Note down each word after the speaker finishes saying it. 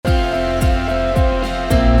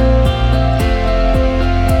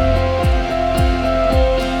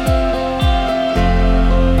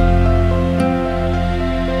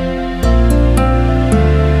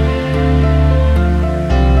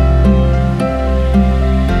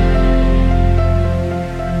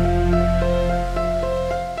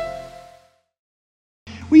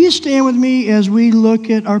you stand with me as we look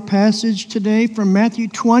at our passage today from Matthew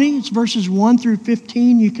 20? It's verses 1 through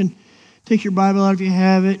 15. You can take your Bible out if you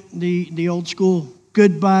have it, the old school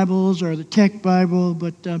good Bibles or the tech Bible.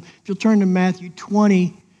 But if you'll turn to Matthew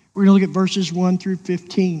 20, we're going to look at verses 1 through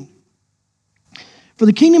 15. For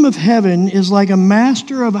the kingdom of heaven is like a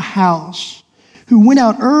master of a house who went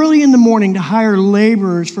out early in the morning to hire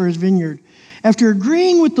laborers for his vineyard. After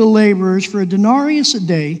agreeing with the laborers for a denarius a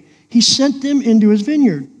day, he sent them into his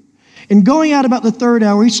vineyard. And going out about the third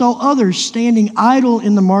hour, he saw others standing idle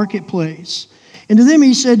in the marketplace. And to them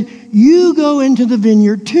he said, "You go into the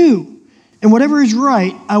vineyard too, and whatever is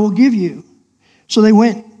right I will give you." So they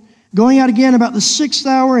went. Going out again about the 6th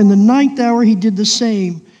hour and the 9th hour, he did the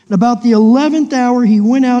same. And about the 11th hour, he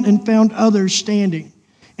went out and found others standing.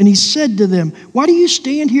 And he said to them, "Why do you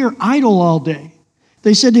stand here idle all day?"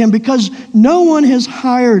 They said to him, "Because no one has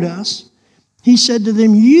hired us." He said to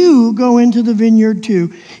them, "You go into the vineyard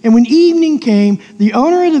too." And when evening came, the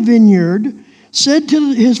owner of the vineyard said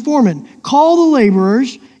to his foreman, "Call the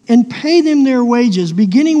laborers and pay them their wages,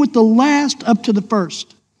 beginning with the last up to the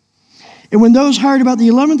first." And when those hired about the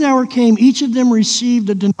 11th hour came, each of them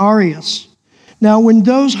received a denarius. Now when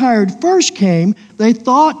those hired first came, they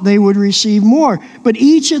thought they would receive more, but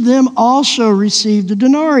each of them also received a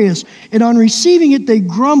denarius. And on receiving it, they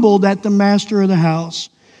grumbled at the master of the house,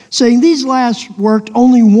 saying, "These last worked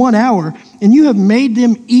only 1 hour, and you have made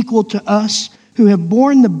them equal to us, who have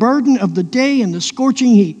borne the burden of the day and the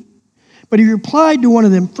scorching heat." But he replied to one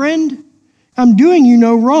of them, "Friend, I'm doing you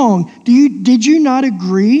no wrong. Did you not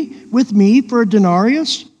agree with me for a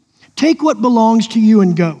denarius? Take what belongs to you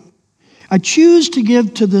and go. I choose to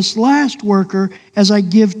give to this last worker as I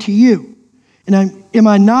give to you. And am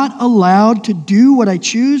I not allowed to do what I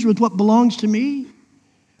choose with what belongs to me?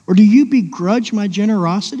 Or do you begrudge my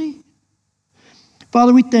generosity?"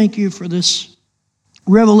 Father, we thank you for this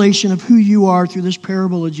revelation of who you are through this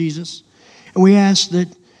parable of Jesus. And we ask that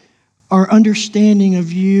our understanding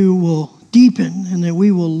of you will deepen and that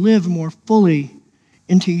we will live more fully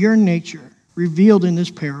into your nature revealed in this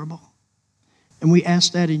parable. And we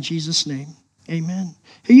ask that in Jesus' name. Amen.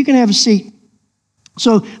 Hey, you can have a seat.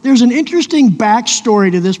 So there's an interesting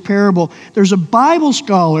backstory to this parable. There's a Bible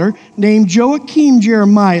scholar named Joachim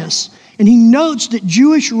Jeremias, and he notes that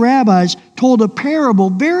Jewish rabbis told a parable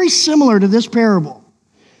very similar to this parable,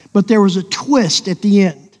 but there was a twist at the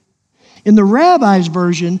end. In the rabbis'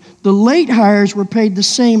 version, the late hires were paid the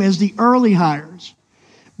same as the early hires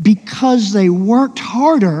because they worked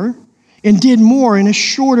harder and did more in a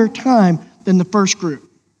shorter time than the first group.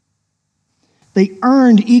 They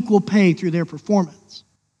earned equal pay through their performance.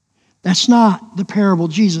 That's not the parable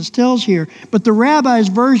Jesus tells here. But the rabbi's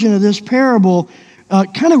version of this parable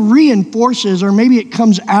kind of reinforces, or maybe it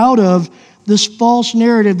comes out of, this false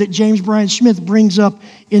narrative that James Bryan Smith brings up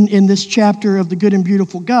in this chapter of The Good and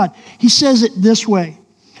Beautiful God. He says it this way: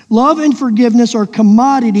 love and forgiveness are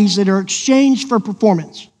commodities that are exchanged for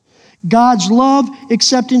performance. God's love,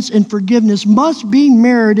 acceptance, and forgiveness must be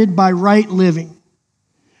merited by right living.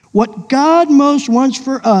 What God most wants is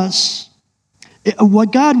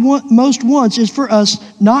for us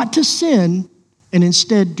not to sin and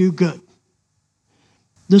instead do good.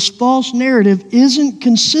 This false narrative isn't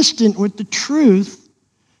consistent with the truth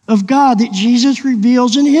of God that Jesus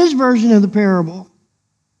reveals in his version of the parable.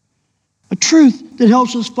 A truth that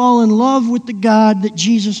helps us fall in love with the God that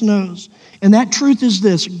Jesus knows. And that truth is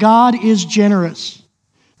this: God is generous.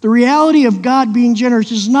 The reality of God being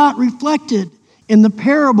generous is not reflected in the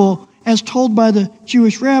parable as told by the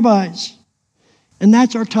Jewish rabbis. And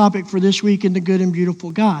that's our topic for this week in The Good and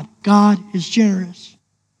Beautiful God. God is generous.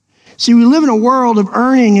 See, we live in a world of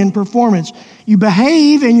earning and performance. You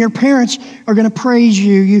behave and your parents are going to praise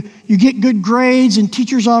you. You get good grades and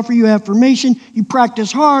teachers offer you affirmation. You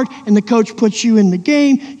practice hard and the coach puts you in the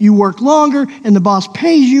game. You work longer and the boss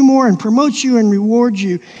pays you more and promotes you and rewards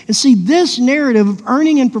you. And see, this narrative of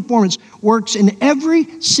earning and performance works in every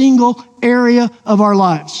single area of our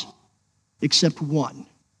lives except one.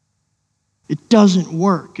 It doesn't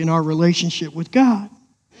work in our relationship with God.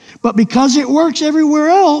 But because it works everywhere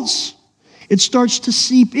else, it starts to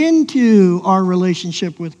seep into our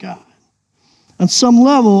relationship with God. On some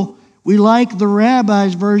level, we like the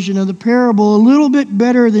rabbi's version of the parable a little bit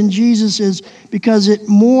better than Jesus's because it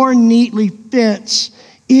more neatly fits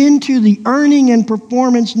into the earning and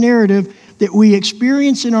performance narrative that we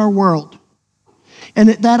experience in our world. And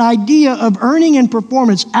that idea of earning and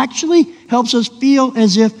performance actually helps us feel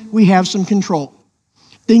as if we have some control.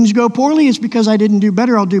 Things go poorly, it's because I didn't do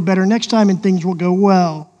better. I'll do better next time and things will go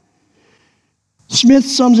well. Smith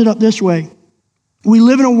sums it up this way: we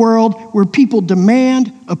live in a world where people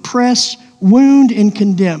demand, oppress, wound, and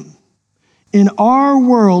condemn. In our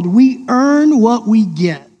world, we earn what we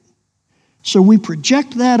get. So we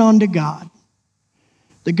project that onto God.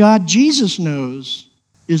 The God Jesus knows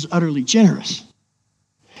is utterly generous.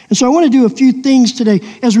 And so I want to do a few things today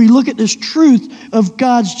as we look at this truth of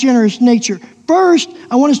God's generous nature. First,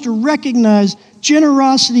 I want us to recognize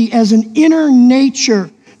generosity as an inner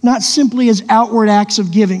nature, not simply as outward acts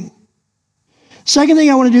of giving. Second thing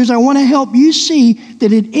I want to do is I want to help you see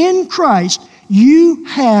that in Christ, you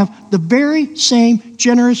have the very same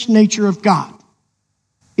generous nature of God.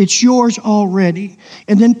 It's yours already.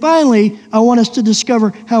 And then finally, I want us to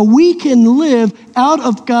discover how we can live out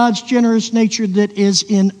of God's generous nature that is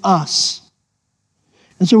in us.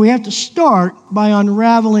 And so we have to start by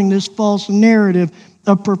unraveling this false narrative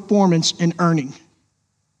of performance and earning.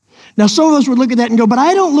 Now, some of us would look at that and go, but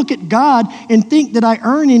I don't look at God and think that I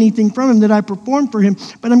earn anything from Him, that I perform for Him.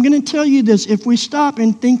 But I'm going to tell you this, if we stop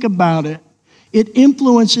and think about it, it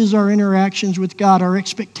influences our interactions with God, our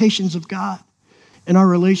expectations of God, and our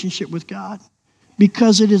relationship with God,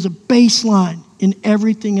 because it is a baseline in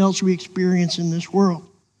everything else we experience in this world.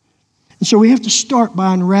 And so we have to start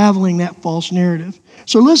by unraveling that false narrative.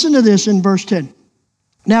 So listen to this in verse 10.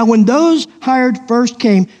 Now, when those hired first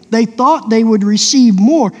came, they thought they would receive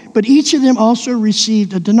more, but each of them also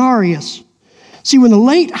received a denarius. See, when the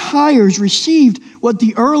late hires received what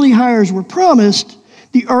the early hires were promised,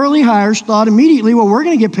 the early hires thought immediately, well, we're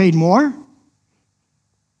going to get paid more.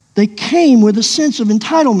 They came with a sense of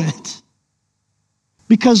entitlement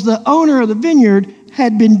because the owner of the vineyard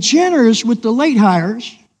had been generous with the late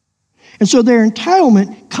hires. And so their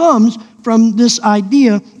entitlement comes from this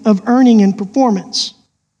idea of earning and performance.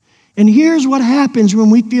 And here's what happens when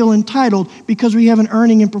we feel entitled because we have an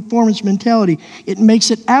earning and performance mentality. It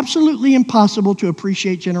makes it absolutely impossible to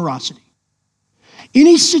appreciate generosity.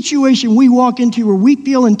 Any situation we walk into where we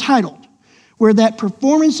feel entitled, where that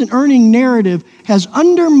performance and earning narrative has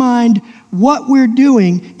undermined what we're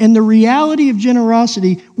doing and the reality of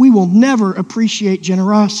generosity, we will never appreciate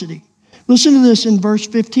generosity. Listen to this in verse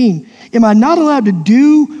 15. Am I not allowed to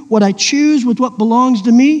do what I choose with what belongs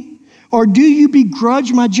to me? Or do you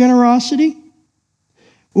begrudge my generosity?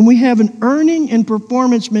 When we have an earning and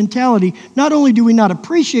performance mentality, not only do we not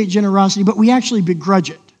appreciate generosity, but we actually begrudge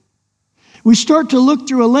it. We start to look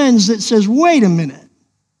through a lens that says, wait a minute.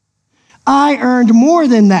 I earned more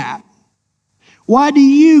than that. Why do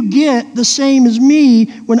you get the same as me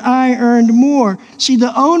when I earned more? See,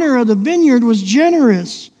 the owner of the vineyard was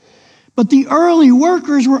generous, but the early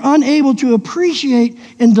workers were unable to appreciate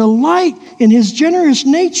and delight in his generous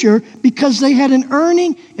nature because they had an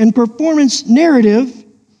earning and performance narrative,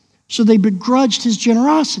 so they begrudged his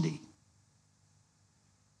generosity.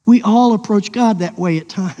 We all approach God that way at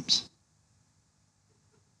times.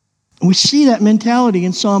 And we see that mentality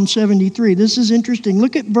in Psalm 73. This is interesting.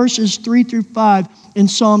 Look at verses 3 through 5 in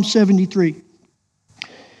Psalm 73.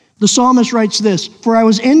 The psalmist writes this, "For I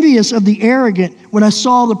was envious of the arrogant when I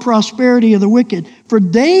saw the prosperity of the wicked, for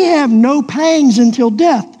they have no pangs until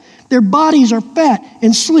death. Their bodies are fat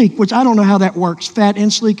and sleek," which I don't know how that works, fat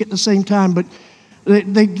and sleek at the same time, but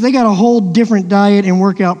they got a whole different diet and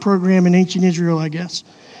workout program in ancient Israel, I guess.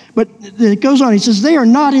 But it goes on. He says, "They are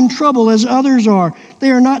not in trouble as others are.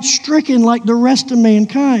 They are not stricken like the rest of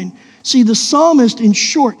mankind." See, the psalmist, in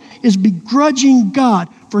short, is begrudging God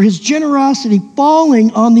for his generosity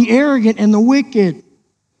falling on the arrogant and the wicked,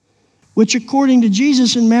 which according to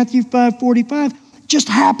Jesus in Matthew 5:45, just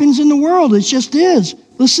happens in the world. It just is.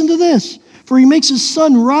 Listen to this. "For he makes his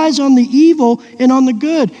sun rise on the evil and on the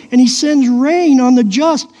good, and he sends rain on the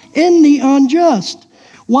just and the unjust."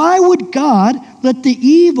 Why would God let the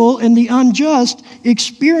evil and the unjust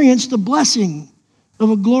experience the blessing of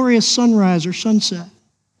a glorious sunrise or sunset,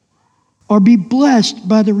 or be blessed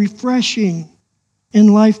by the refreshing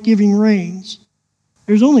and life-giving rains?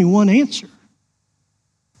 There's only one answer: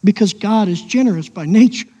 because God is generous by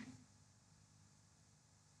nature.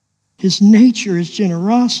 His nature is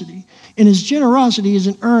generosity, and his generosity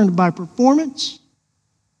isn't earned by performance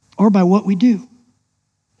or by what we do.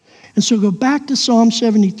 And so go back to Psalm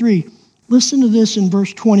 73. Listen to this in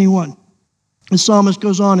verse 21. The psalmist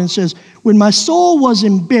goes on and says, "When my soul was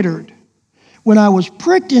embittered, when I was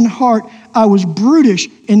pricked in heart, I was brutish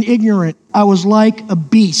and ignorant. I was like a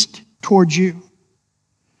beast towards you."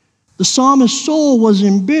 The psalmist's soul was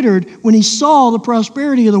embittered when he saw the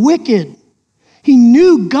prosperity of the wicked. He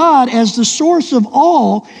knew God as the source of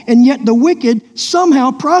all, and yet the wicked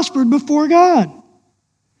somehow prospered before God.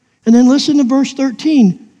 And then listen to verse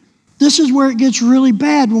 13. This is where it gets really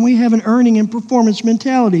bad when we have an earning and performance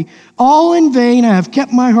mentality. "All in vain I have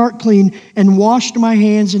kept my heart clean and washed my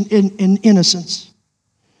hands in innocence."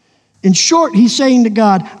 In short, he's saying to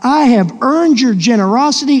God, I have earned your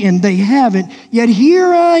generosity and they haven't, yet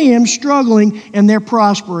here I am struggling and they're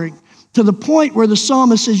prospering. To the point where the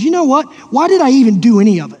psalmist says, you know what? Why did I even do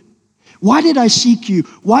any of it? Why did I seek you?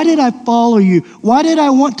 Why did I follow you? Why did I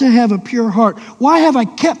want to have a pure heart? Why have I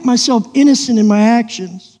kept myself innocent in my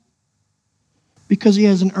actions? Because he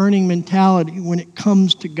has an earning mentality when it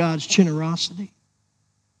comes to God's generosity.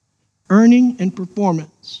 Earning and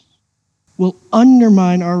performance will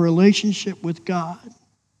undermine our relationship with God.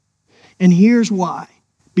 And here's why.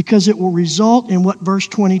 Because it will result in what verse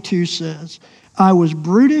 22 says. I was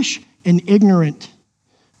brutish and ignorant.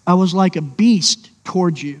 I was like a beast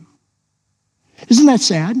towards you. Isn't that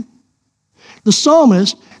sad? The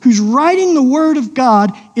psalmist, who's writing the word of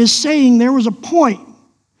God, is saying there was a point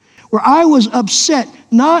where I was upset,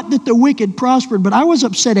 not that the wicked prospered, but I was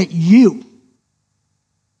upset at you.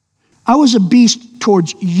 I was a beast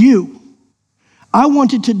towards you. I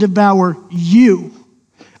wanted to devour you.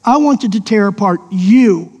 I wanted to tear apart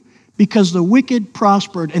you because the wicked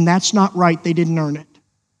prospered, and that's not right. They didn't earn it.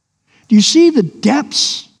 Do you see the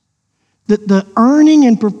depths that the earning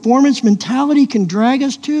and performance mentality can drag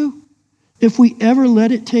us to if we ever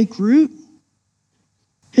let it take root?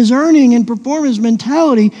 His earning and performance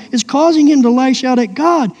mentality is causing him to lash out at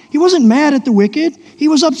God. He wasn't mad at the wicked. He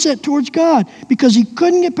was upset towards God because he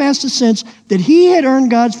couldn't get past the sense that he had earned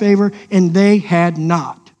God's favor and they had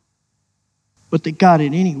not. But they got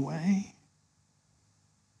it anyway.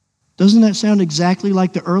 Doesn't that sound exactly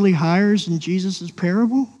like the early hires in Jesus'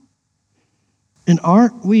 parable? And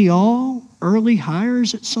aren't we all early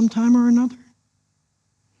hires at some time or another?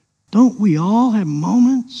 Don't we all have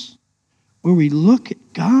moments where we look at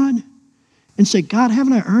God and say, God,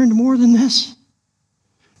 haven't I earned more than this?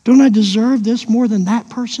 Don't I deserve this more than that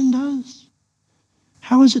person does?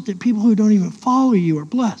 How is it that people who don't even follow you are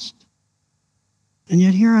blessed? And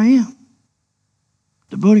yet here I am,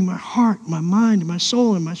 devoting my heart, my mind, and my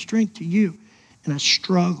soul, and my strength to you, and I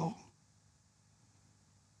struggle.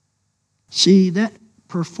 See, that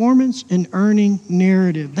performance and earning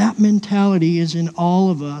narrative, that mentality is in all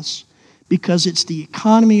of us because it's the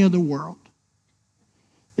economy of the world.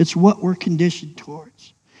 It's what we're conditioned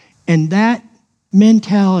towards. And that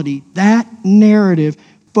mentality, that narrative,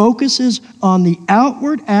 focuses on the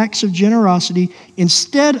outward acts of generosity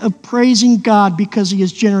instead of praising God because he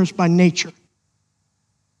is generous by nature.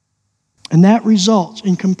 And that results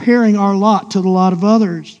in comparing our lot to the lot of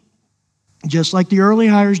others. Just like the early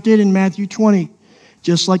hires did in Matthew 20.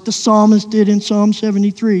 Just like the psalmist did in Psalm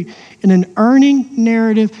 73. And an earning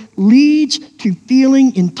narrative leads to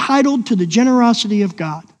feeling entitled to the generosity of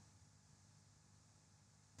God.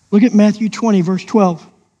 Look at Matthew 20, verse 12.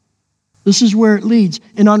 This is where it leads.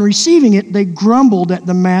 And on receiving it, they grumbled at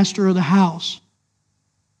the master of the house.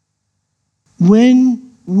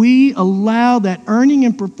 When we allow that earning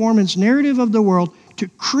and performance narrative of the world to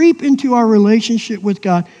creep into our relationship with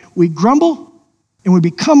God, we grumble and we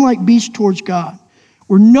become like beasts towards God.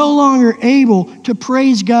 We're no longer able to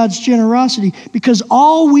praise God's generosity because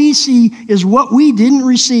all we see is what we didn't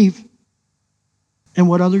receive and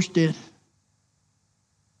what others did.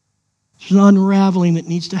 There's an unraveling that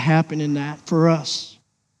needs to happen in that for us.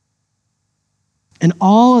 And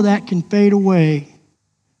all of that can fade away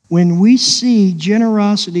when we see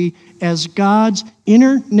generosity as God's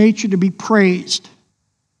inner nature to be praised,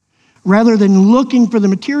 rather than looking for the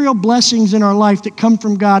material blessings in our life that come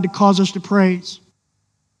from God to cause us to praise.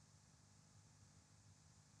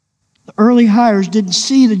 The early hires didn't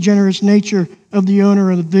see the generous nature of the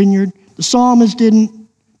owner of the vineyard. The psalmist didn't,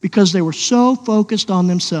 because they were so focused on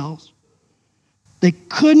themselves. They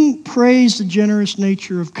couldn't praise the generous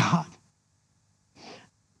nature of God.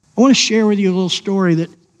 I want to share with you a little story that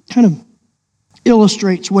kind of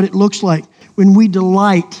illustrates what it looks like when we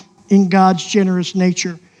delight in God's generous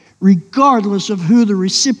nature, regardless of who the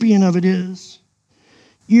recipient of it is.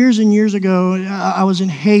 Years and years ago, I was in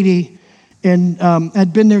Haiti and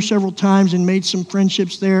had been there several times and made some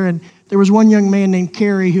friendships there. And there was one young man named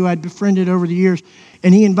Kerry who I'd befriended over the years,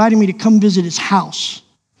 and he invited me to come visit his house.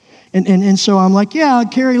 And so I'm like, yeah,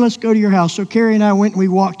 Kerry, let's go to your house. So Kerry and I went and we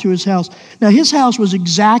walked to his house. Now, his house was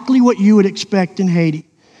exactly what you would expect in Haiti.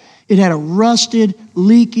 It had a rusted,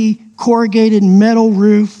 leaky, corrugated metal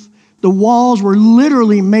roof. The walls were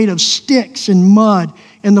literally made of sticks and mud,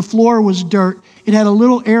 and the floor was dirt. It had a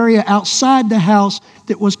little area outside the house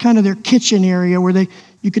that was kind of their kitchen area where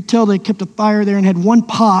you could tell they kept a fire there and had one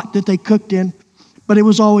pot that they cooked in, but it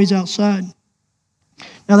was always outside.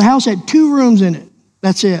 Now, the house had 2 rooms in it.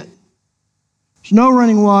 That's it. There's no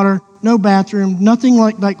running water, no bathroom, nothing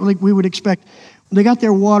like we would expect. When they got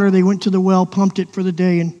their water, they went to the well, pumped it for the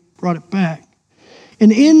day, and brought it back.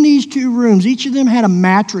 And in these 2 rooms, each of them had a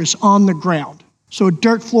mattress on the ground. So a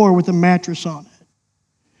dirt floor with a mattress on it.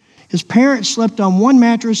 His parents slept on one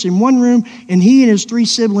mattress in one room, and he and his 3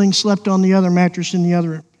 siblings slept on the other mattress in the other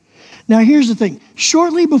room. Now here's the thing.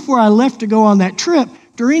 Shortly before I left to go on that trip,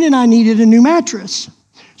 Doreen and I needed a new mattress.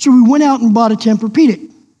 So we went out and bought a Tempur-Pedic.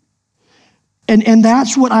 And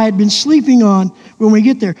that's what I had been sleeping on when we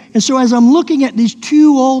get there. And so as I'm looking at these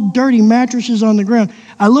 2 old dirty mattresses on the ground,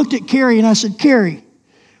 I looked at Carrie and I said, Carrie,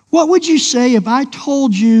 what would you say if I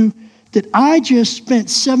told you that I just spent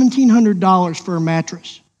 $1,700 for a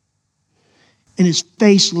mattress? And his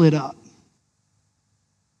face lit up.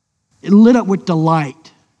 It lit up with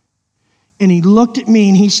delight. And he looked at me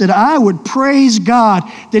and he said, I would praise God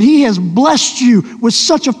that he has blessed you with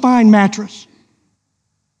such a fine mattress.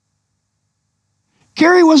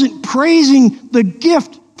 Carrie wasn't praising the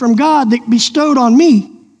gift from God that bestowed on me.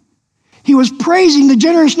 He was praising the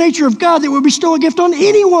generous nature of God that would bestow a gift on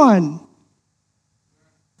anyone,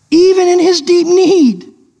 even in his deep need.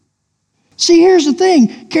 See, here's the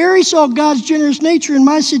thing. Carrie saw God's generous nature in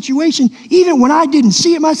my situation, even when I didn't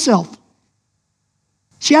see it myself.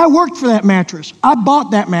 See, I worked for that mattress. I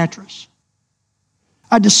bought that mattress.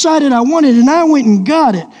 I decided I wanted it, and I went and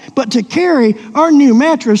got it. But to Carrie, our new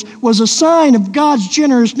mattress was a sign of God's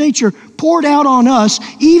generous nature poured out on us,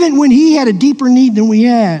 even when he had a deeper need than we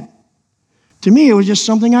had. To me, it was just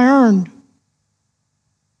something I earned.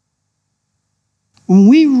 When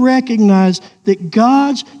we recognize that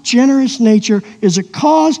God's generous nature is a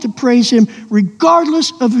cause to praise him,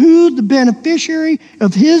 regardless of who the beneficiary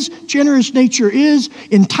of his generous nature is,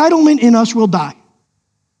 entitlement in us will die.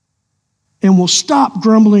 And we'll stop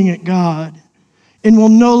grumbling at God. And we'll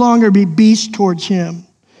no longer be beasts towards him.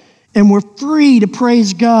 And we're free to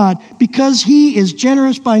praise God because he is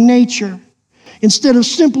generous by nature, instead of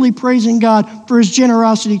simply praising God for his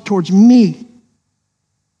generosity towards me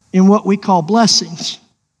in what we call blessings.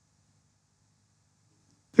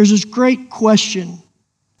 There's this great question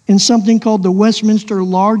in something called the Westminster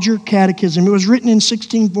Larger Catechism. It was written in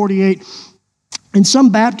 1648. And some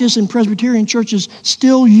Baptist and Presbyterian churches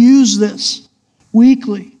still use this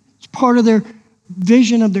weekly. It's part of their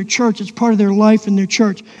vision of their church. It's part of their life in their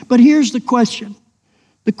church. But here's the question.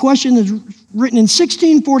 The question is written in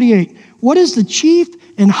 1648. What is the chief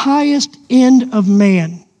and highest end of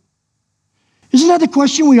man? Isn't that the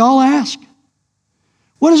question we all ask?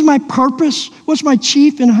 What is my purpose? What's my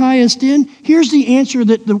chief and highest end? Here's the answer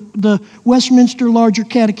that the Westminster Larger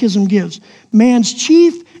Catechism gives. Man's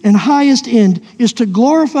chief and highest end is to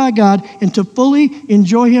glorify God and to fully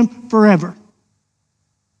enjoy him forever.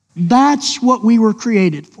 That's what we were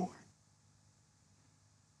created for.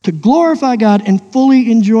 To glorify God and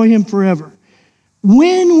fully enjoy him forever.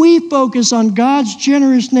 When we focus on God's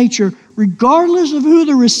generous nature, regardless of who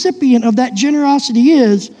the recipient of that generosity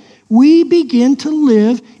is, we begin to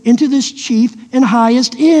live into this chief and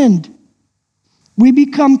highest end. We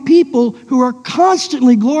become people who are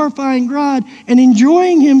constantly glorifying God and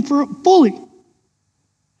enjoying him fully.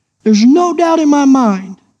 There's no doubt in my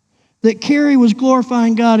mind that Carrie was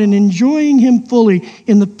glorifying God and enjoying him fully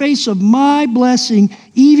in the face of my blessing,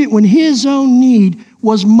 even when his own need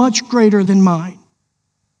was much greater than mine.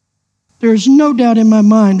 There's no doubt in my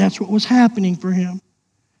mind that's what was happening for him.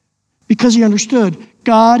 Because he understood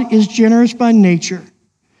God is generous by nature,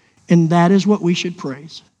 and that is what we should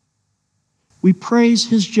praise. We praise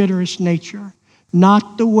his generous nature,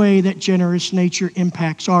 not the way that generous nature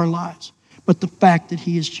impacts our lives, but the fact that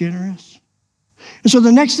he is generous. And so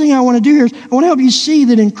the next thing I want to do here is I want to help you see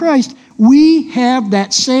that in Christ, we have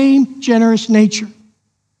that same generous nature.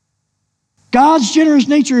 God's generous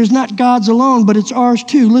nature is not God's alone, but it's ours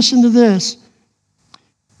too. Listen to this.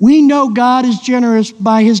 We know God is generous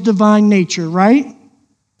by his divine nature, right?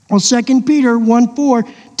 Well, 2 Peter 1:4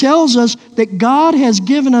 tells us that God has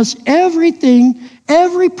given us everything,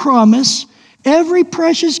 every promise, every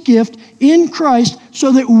precious gift in Christ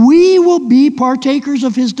so that we will be partakers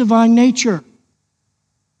of his divine nature.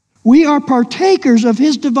 We are partakers of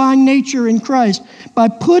his divine nature in Christ. By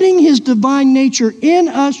putting his divine nature in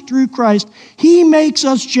us through Christ, he makes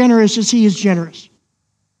us generous as he is generous.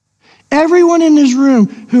 Everyone in this room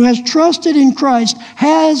who has trusted in Christ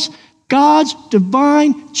has God's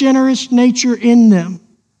divine, generous nature in them,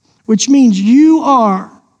 which means you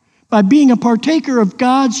are, by being a partaker of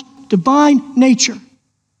God's divine nature,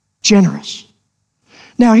 generous.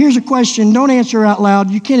 Now, here's a question. Don't answer out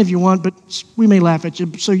loud. You can if you want, but we may laugh at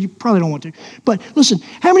you, so you probably don't want to. But listen,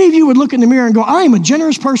 how many of you would look in the mirror and go, I am a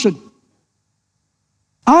generous person?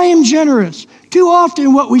 I am generous. Too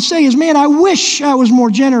often what we say is, man, I wish I was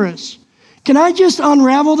more generous. Can I just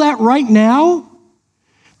unravel that right now?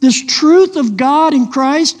 This truth of God in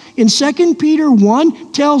Christ in 2 Peter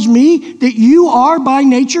 1 tells me that you are by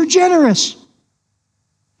nature generous.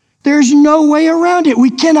 There's no way around it. We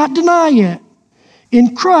cannot deny it.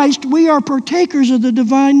 In Christ, we are partakers of the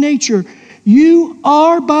divine nature. You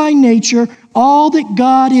are by nature all that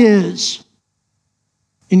God is,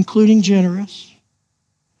 including generous.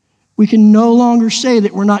 We can no longer say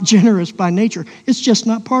that we're not generous by nature. It's just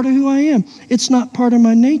not part of who I am. It's not part of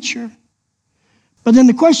my nature. But then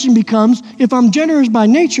the question becomes, if I'm generous by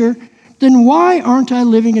nature, then why aren't I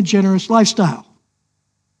living a generous lifestyle?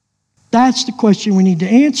 That's the question we need to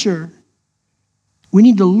answer. We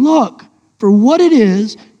need to look for what it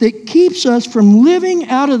is that keeps us from living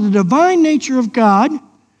out of the divine nature of God,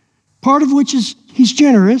 part of which is He's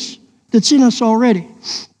generous, that's in us already.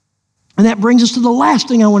 And that brings us to the last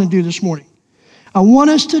thing I want to do this morning. I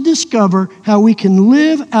want us to discover how we can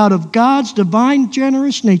live out of God's divine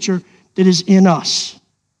generous nature that is in us.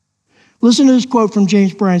 Listen to this quote from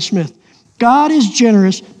James Bryan Smith. God is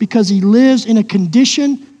generous because He lives in a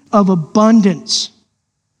condition of abundance.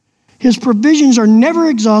 His provisions are never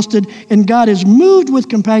exhausted, and God is moved with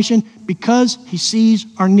compassion because He sees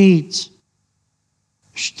our needs.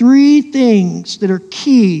 There's three things that are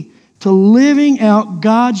key to living out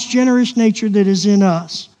God's generous nature that is in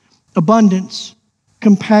us: abundance,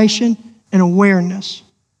 compassion, and awareness.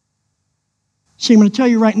 See, I'm going to tell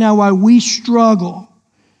you right now why we struggle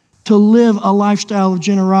to live a lifestyle of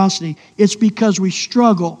generosity. It's because we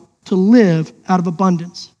struggle to live out of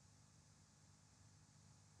abundance.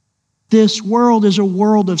 This world is a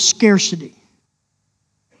world of scarcity.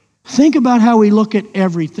 Think about how we look at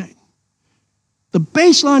everything. The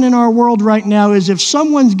baseline in our world right now is if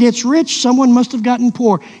someone gets rich, someone must have gotten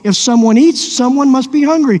poor. If someone eats, someone must be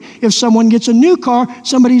hungry. If someone gets a new car,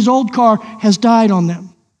 somebody's old car has died on them.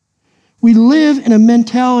 We live in a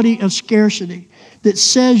mentality of scarcity that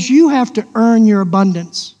says you have to earn your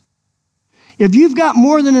abundance. If you've got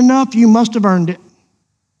more than enough, you must have earned it.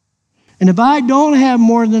 And if I don't have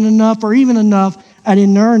more than enough or even enough, I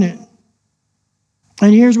didn't earn it.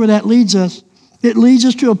 And here's where that leads us. It leads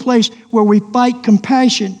us to a place where we fight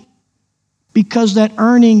compassion because that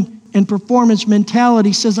earning and performance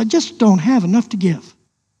mentality says, I just don't have enough to give.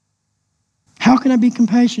 How can I be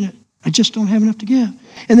compassionate? I just don't have enough to give.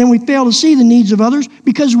 And then we fail to see the needs of others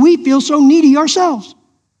because we feel so needy ourselves.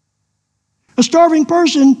 A starving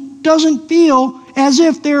person doesn't feel as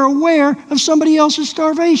if they're aware of somebody else's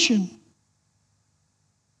starvation.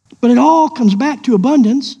 But it all comes back to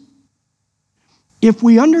abundance. If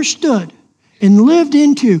we understood and lived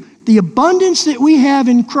into the abundance that we have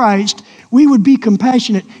in Christ, we would be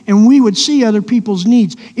compassionate and we would see other people's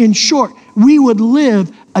needs. In short, we would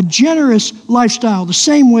live a generous lifestyle the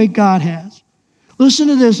same way God has. Listen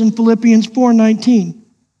to this in Philippians 4:19.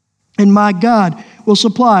 And my God will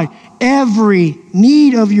supply every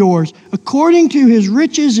need of yours according to His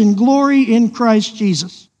riches and glory in Christ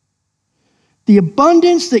Jesus. The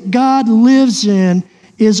abundance that God lives in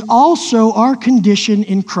is also our condition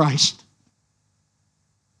in Christ.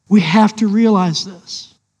 We have to realize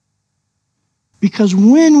this. Because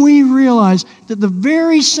when we realize that the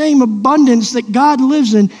very same abundance that God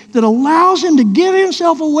lives in, that allows Him to give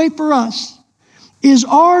Himself away for us, is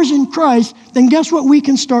ours in Christ, then guess what we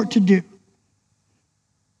can start to do?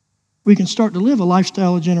 We can start to live a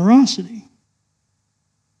lifestyle of generosity.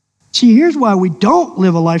 See, here's why we don't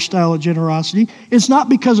live a lifestyle of generosity. It's not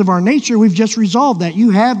because of our nature. We've just resolved that.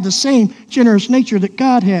 You have the same generous nature that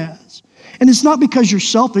God has. And it's not because you're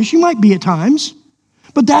selfish. You might be at times.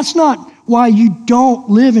 But that's not why you don't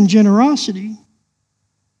live in generosity.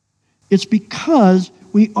 It's because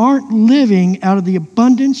we aren't living out of the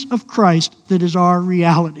abundance of Christ that is our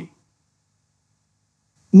reality.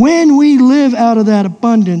 When we live out of that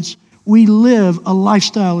abundance, we live a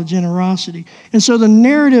lifestyle of generosity. And so the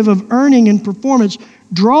narrative of earning and performance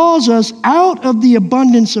draws us out of the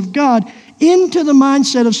abundance of God into the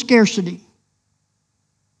mindset of scarcity.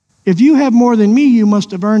 If you have more than me, you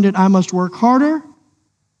must have earned it. I must work harder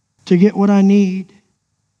to get what I need.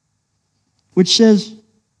 Which says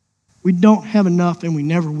we don't have enough and we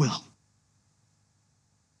never will.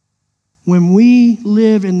 When we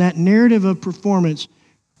live in that narrative of performance,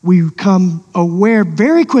 we become aware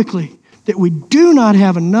very quickly that we do not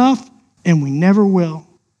have enough and we never will.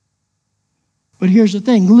 But here's the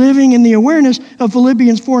thing. Living in the awareness of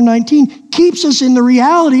Philippians 4:19 keeps us in the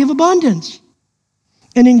reality of abundance.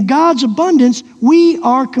 And in God's abundance, we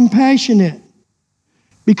are compassionate.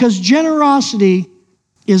 Because generosity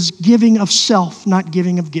is giving of self, not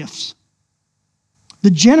giving of gifts.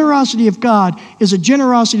 The generosity of God is a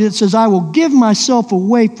generosity that says, I will give myself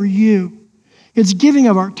away for you. It's giving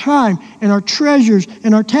of our time and our treasures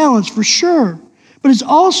and our talents for sure. But it's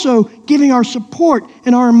also giving our support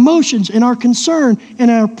and our emotions and our concern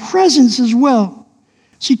and our presence as well.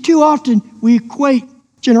 See, too often we equate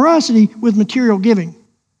generosity with material giving.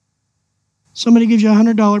 Somebody gives you a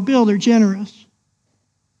 $100 bill, they're generous.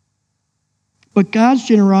 But God's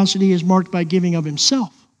generosity is marked by giving of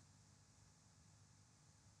himself.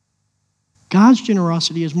 God's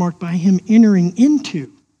generosity is marked by him entering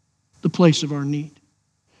into the place of our need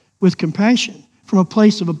with compassion from a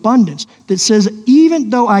place of abundance that says, even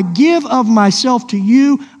though I give of myself to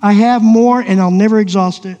you, I have more and I'll never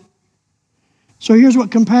exhaust it. So here's what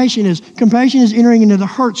compassion is. Compassion is entering into the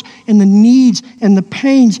hurts and the needs and the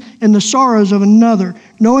pains and the sorrows of another,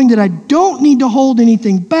 knowing that I don't need to hold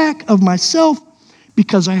anything back of myself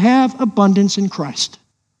because I have abundance in Christ.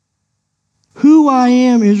 Who I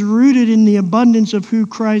am is rooted in the abundance of who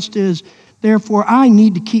Christ is. Therefore, I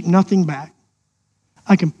need to keep nothing back.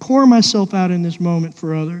 I can pour myself out in this moment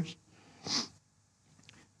for others.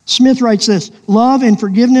 Smith writes this, love and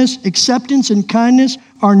forgiveness, acceptance and kindness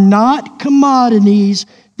are not commodities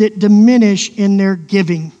that diminish in their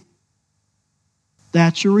giving.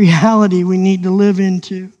 That's a reality we need to live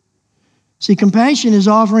into. See, compassion is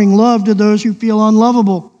offering love to those who feel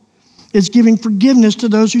unlovable. It's giving forgiveness to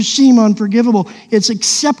those who seem unforgivable. It's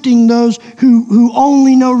accepting those who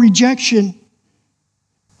only know rejection.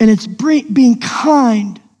 And it's being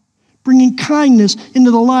kind, bringing kindness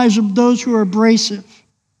into the lives of those who are abrasive.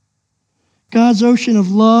 God's ocean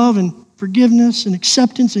of love and forgiveness and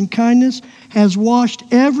acceptance and kindness has washed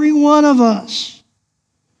every one of us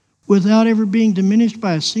without ever being diminished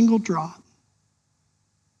by a single drop.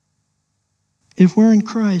 If we're in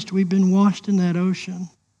Christ, we've been washed in that ocean.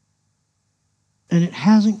 And it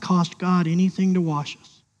hasn't cost God anything to wash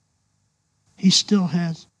us. He still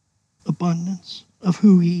has abundance of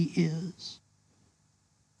who he is.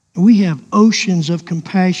 And we have oceans of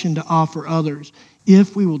compassion to offer others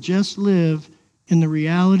if we will just live in the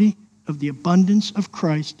reality of the abundance of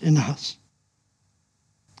Christ in us.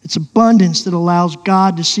 It's abundance that allows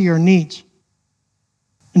God to see our needs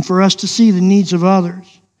and for us to see the needs of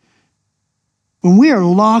others. When we are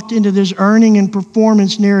locked into this earning and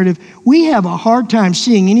performance narrative, we have a hard time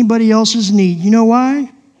seeing anybody else's need. You know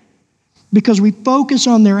why? Because we focus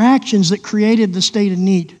on their actions that created the state of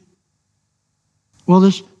need. Well,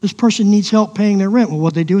 this person needs help paying their rent. Well,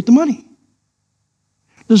 what'd they do with the money?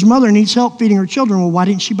 This mother needs help feeding her children. Well, why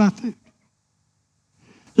didn't she buy food?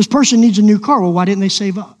 This person needs a new car. Well, why didn't they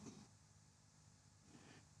save up?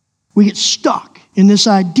 We get stuck in this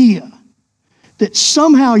idea that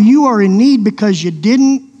somehow you are in need because you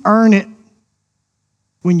didn't earn it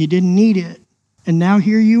when you didn't need it. And now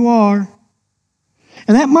here you are.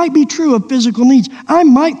 And that might be true of physical needs. I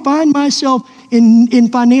might find myself in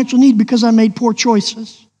financial need because I made poor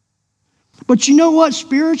choices. But you know what?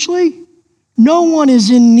 Spiritually, no one is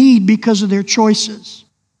in need because of their choices.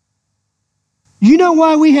 You know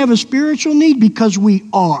why we have a spiritual need? Because we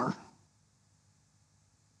are.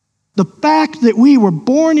 The fact that we were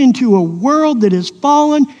born into a world that is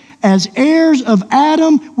fallen, as heirs of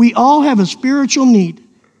Adam, we all have a spiritual need.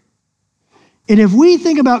 And if we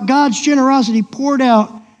think about God's generosity poured out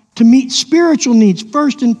to meet spiritual needs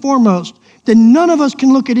first and foremost, then none of us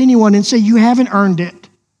can look at anyone and say, you haven't earned it.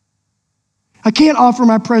 I can't offer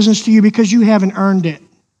my presence to you because you haven't earned it.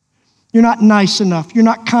 You're not nice enough. You're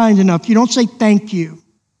not kind enough. You don't say thank you.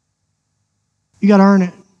 You got to earn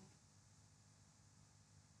it.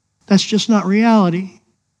 That's just not reality,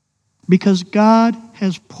 because God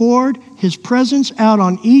has poured his presence out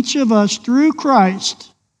on each of us through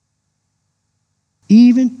Christ,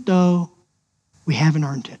 even though we haven't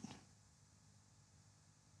earned it.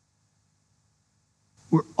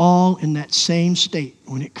 We're all in that same state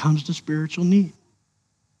when it comes to spiritual need.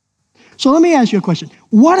 So let me ask you a question.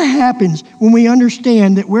 What happens when we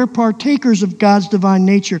understand that we're partakers of God's divine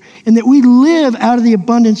nature and that we live out of the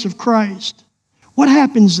abundance of Christ? What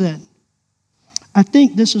happens then? I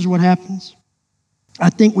think this is what happens. I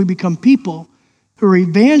think we become people who are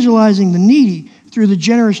evangelizing the needy through the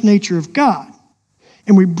generous nature of God.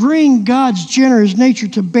 And we bring God's generous nature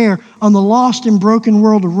to bear on the lost and broken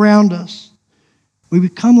world around us. We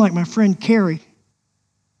become like my friend Carrie,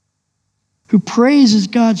 who praises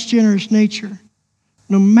God's generous nature,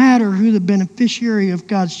 no matter who the beneficiary of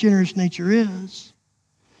God's generous nature is.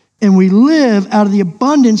 And we live out of the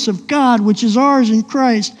abundance of God, which is ours in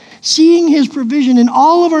Christ, seeing his provision in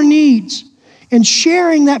all of our needs and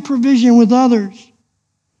sharing that provision with others.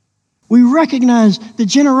 We recognize that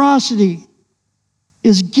generosity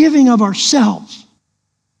is giving of ourselves,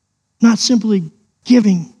 not simply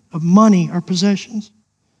giving of money or possessions.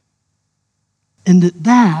 And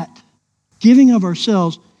that giving of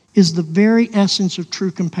ourselves is the very essence of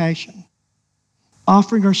true compassion.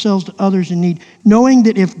 Offering ourselves to others in need. Knowing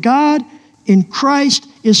that if God in Christ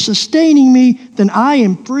is sustaining me, then I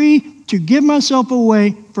am free to give myself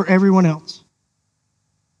away for everyone else.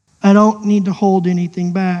 I don't need to hold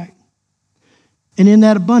anything back. And in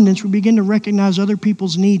that abundance, we begin to recognize other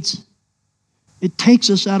people's needs. It takes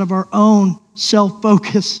us out of our own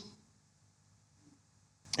self-focus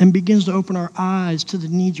and begins to open our eyes to the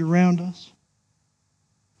needs around us.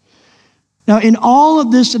 Now, in all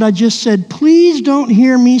of this that I just said, please don't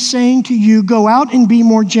hear me saying to you, go out and be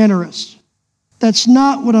more generous. That's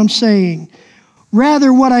not what I'm saying.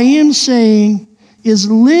 Rather, what I am saying is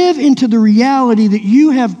live into the reality that you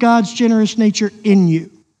have God's generous nature in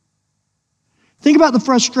you. Think about the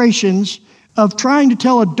frustrations of trying to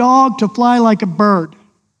tell a dog to fly like a bird.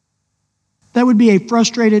 That would be a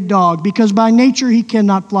frustrated dog because by nature he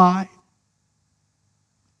cannot fly.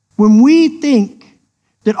 When we think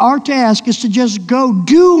that our task is to just go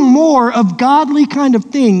do more of godly kind of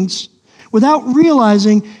things without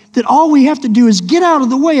realizing that all we have to do is get out of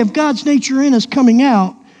the way of God's nature in us coming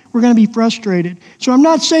out, we're going to be frustrated. So I'm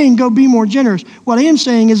not saying go be more generous. What I am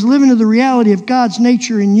saying is live into the reality of God's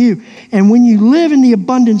nature in you. And when you live in the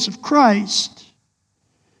abundance of Christ,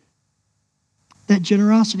 that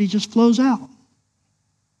generosity just flows out.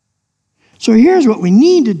 So here's what we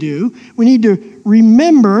need to do. We need to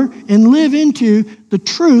remember and live into the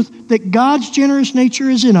truth that God's generous nature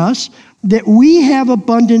is in us, that we have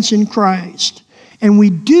abundance in Christ. And we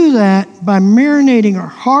do that by marinating our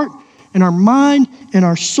heart and our mind and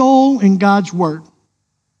our soul in God's Word.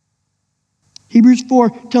 Hebrews 4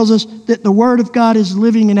 tells us that the Word of God is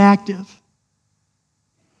living and active.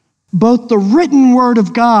 Both the written Word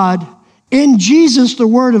of God and Jesus, the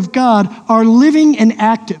Word of God, are living and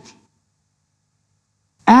active.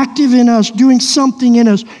 Active in us, doing something in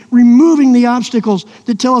us, removing the obstacles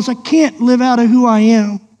that tell us I can't live out of who I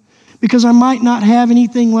am because I might not have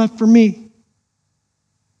anything left for me.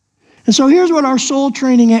 And so here's what our soul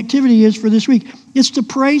training activity is for this week. It's to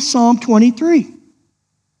pray Psalm 23.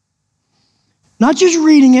 Not just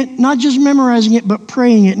reading it, not just memorizing it, but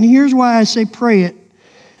praying it. And here's why I say pray it.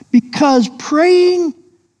 Because praying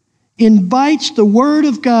invites the Word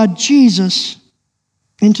of God, Jesus,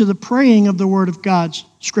 into the praying of the Word of God's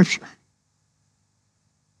Scripture.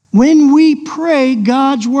 When we pray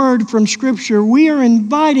God's Word from Scripture, we are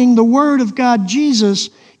inviting the Word of God, Jesus,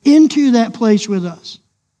 into that place with us.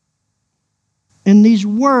 And these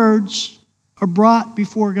words are brought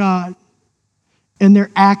before God. And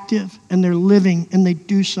they're active, and they're living, and they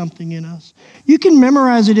do something in us. You can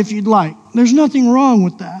memorize it if you'd like. There's nothing wrong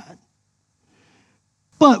with that.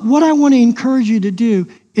 But what I want to encourage you to do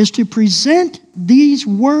is to present these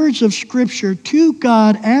words of Scripture to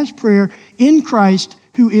God as prayer in Christ,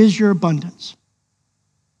 who is your abundance.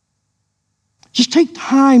 Just take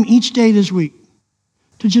time each day this week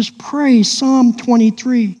to just pray Psalm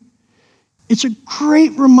 23. It's a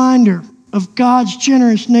great reminder of God's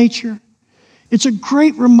generous nature. It's a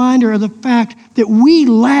great reminder of the fact that we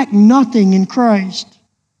lack nothing in Christ.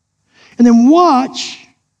 And then watch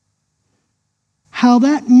how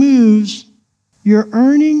that moves your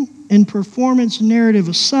earning and performance narrative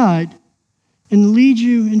aside and leads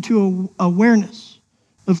you into an awareness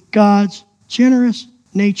of God's generous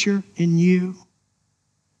nature in you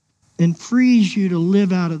and frees you to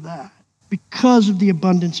live out of that because of the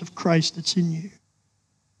abundance of Christ that's in you.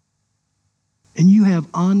 And you have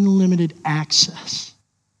unlimited access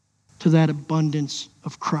to that abundance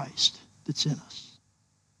of Christ that's in us.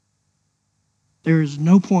 There is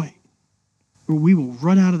no point where we will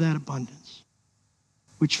run out of that abundance,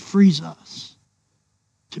 which frees us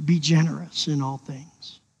to be generous in all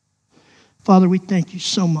things. Father, we thank you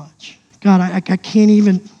so much. God, I can't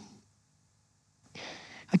even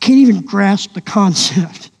grasp the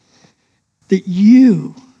concept that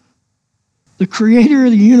you, the creator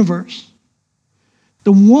of the universe,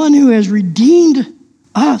 the one who has redeemed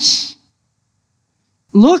us,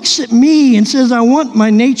 looks at me and says, I want my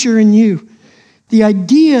nature in you. The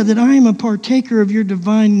idea that I am a partaker of your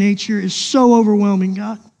divine nature is so overwhelming,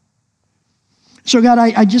 God. So, God,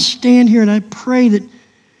 I just stand here and I pray that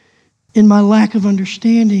in my lack of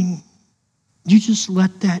understanding, you just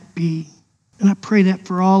let that be. And I pray that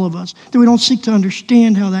for all of us, that we don't seek to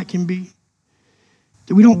understand how that can be,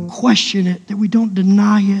 that we don't question it, that we don't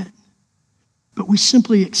deny it, but we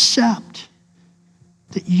simply accept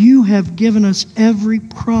that you have given us every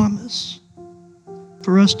promise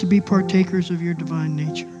for us to be partakers of your divine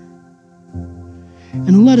nature.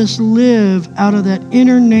 And let us live out of that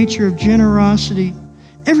inner nature of generosity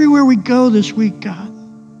everywhere we go this week, God.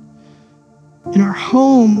 in our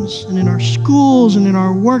homes and in our schools and in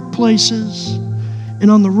our workplaces and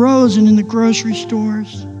on the roads and in the grocery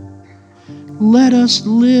stores. Let us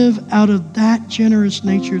live out of that generous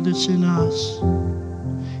nature that's in us.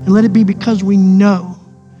 And let it be because we know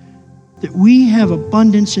that we have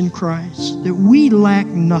abundance in Christ, that we lack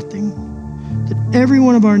nothing, that every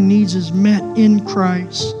one of our needs is met in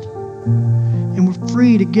Christ, and we're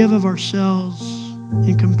free to give of ourselves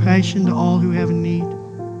in compassion to all who have a need.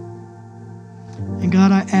 And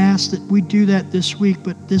God, I ask that we do that this week,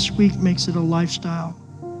 but this week makes it a lifestyle.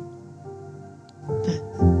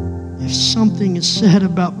 That if something is said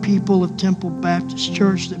about people of Temple Baptist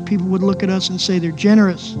Church, that people would look at us and say they're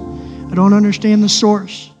generous. I don't understand the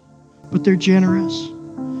source, but they're generous.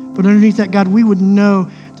 But underneath that, God, we would know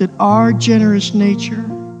that our generous nature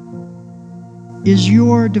is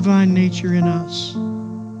your divine nature in us.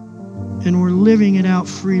 And we're living it out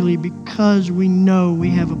freely because we know we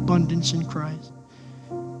have abundance in Christ.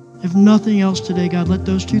 If nothing else today, God, let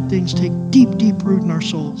those two things take deep, deep root in our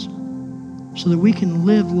souls so that we can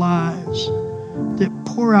live lives that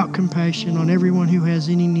pour out compassion on everyone who has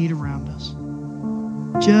any need around us,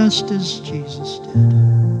 just as Jesus did.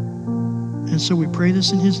 And so we pray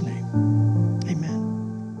this in His name.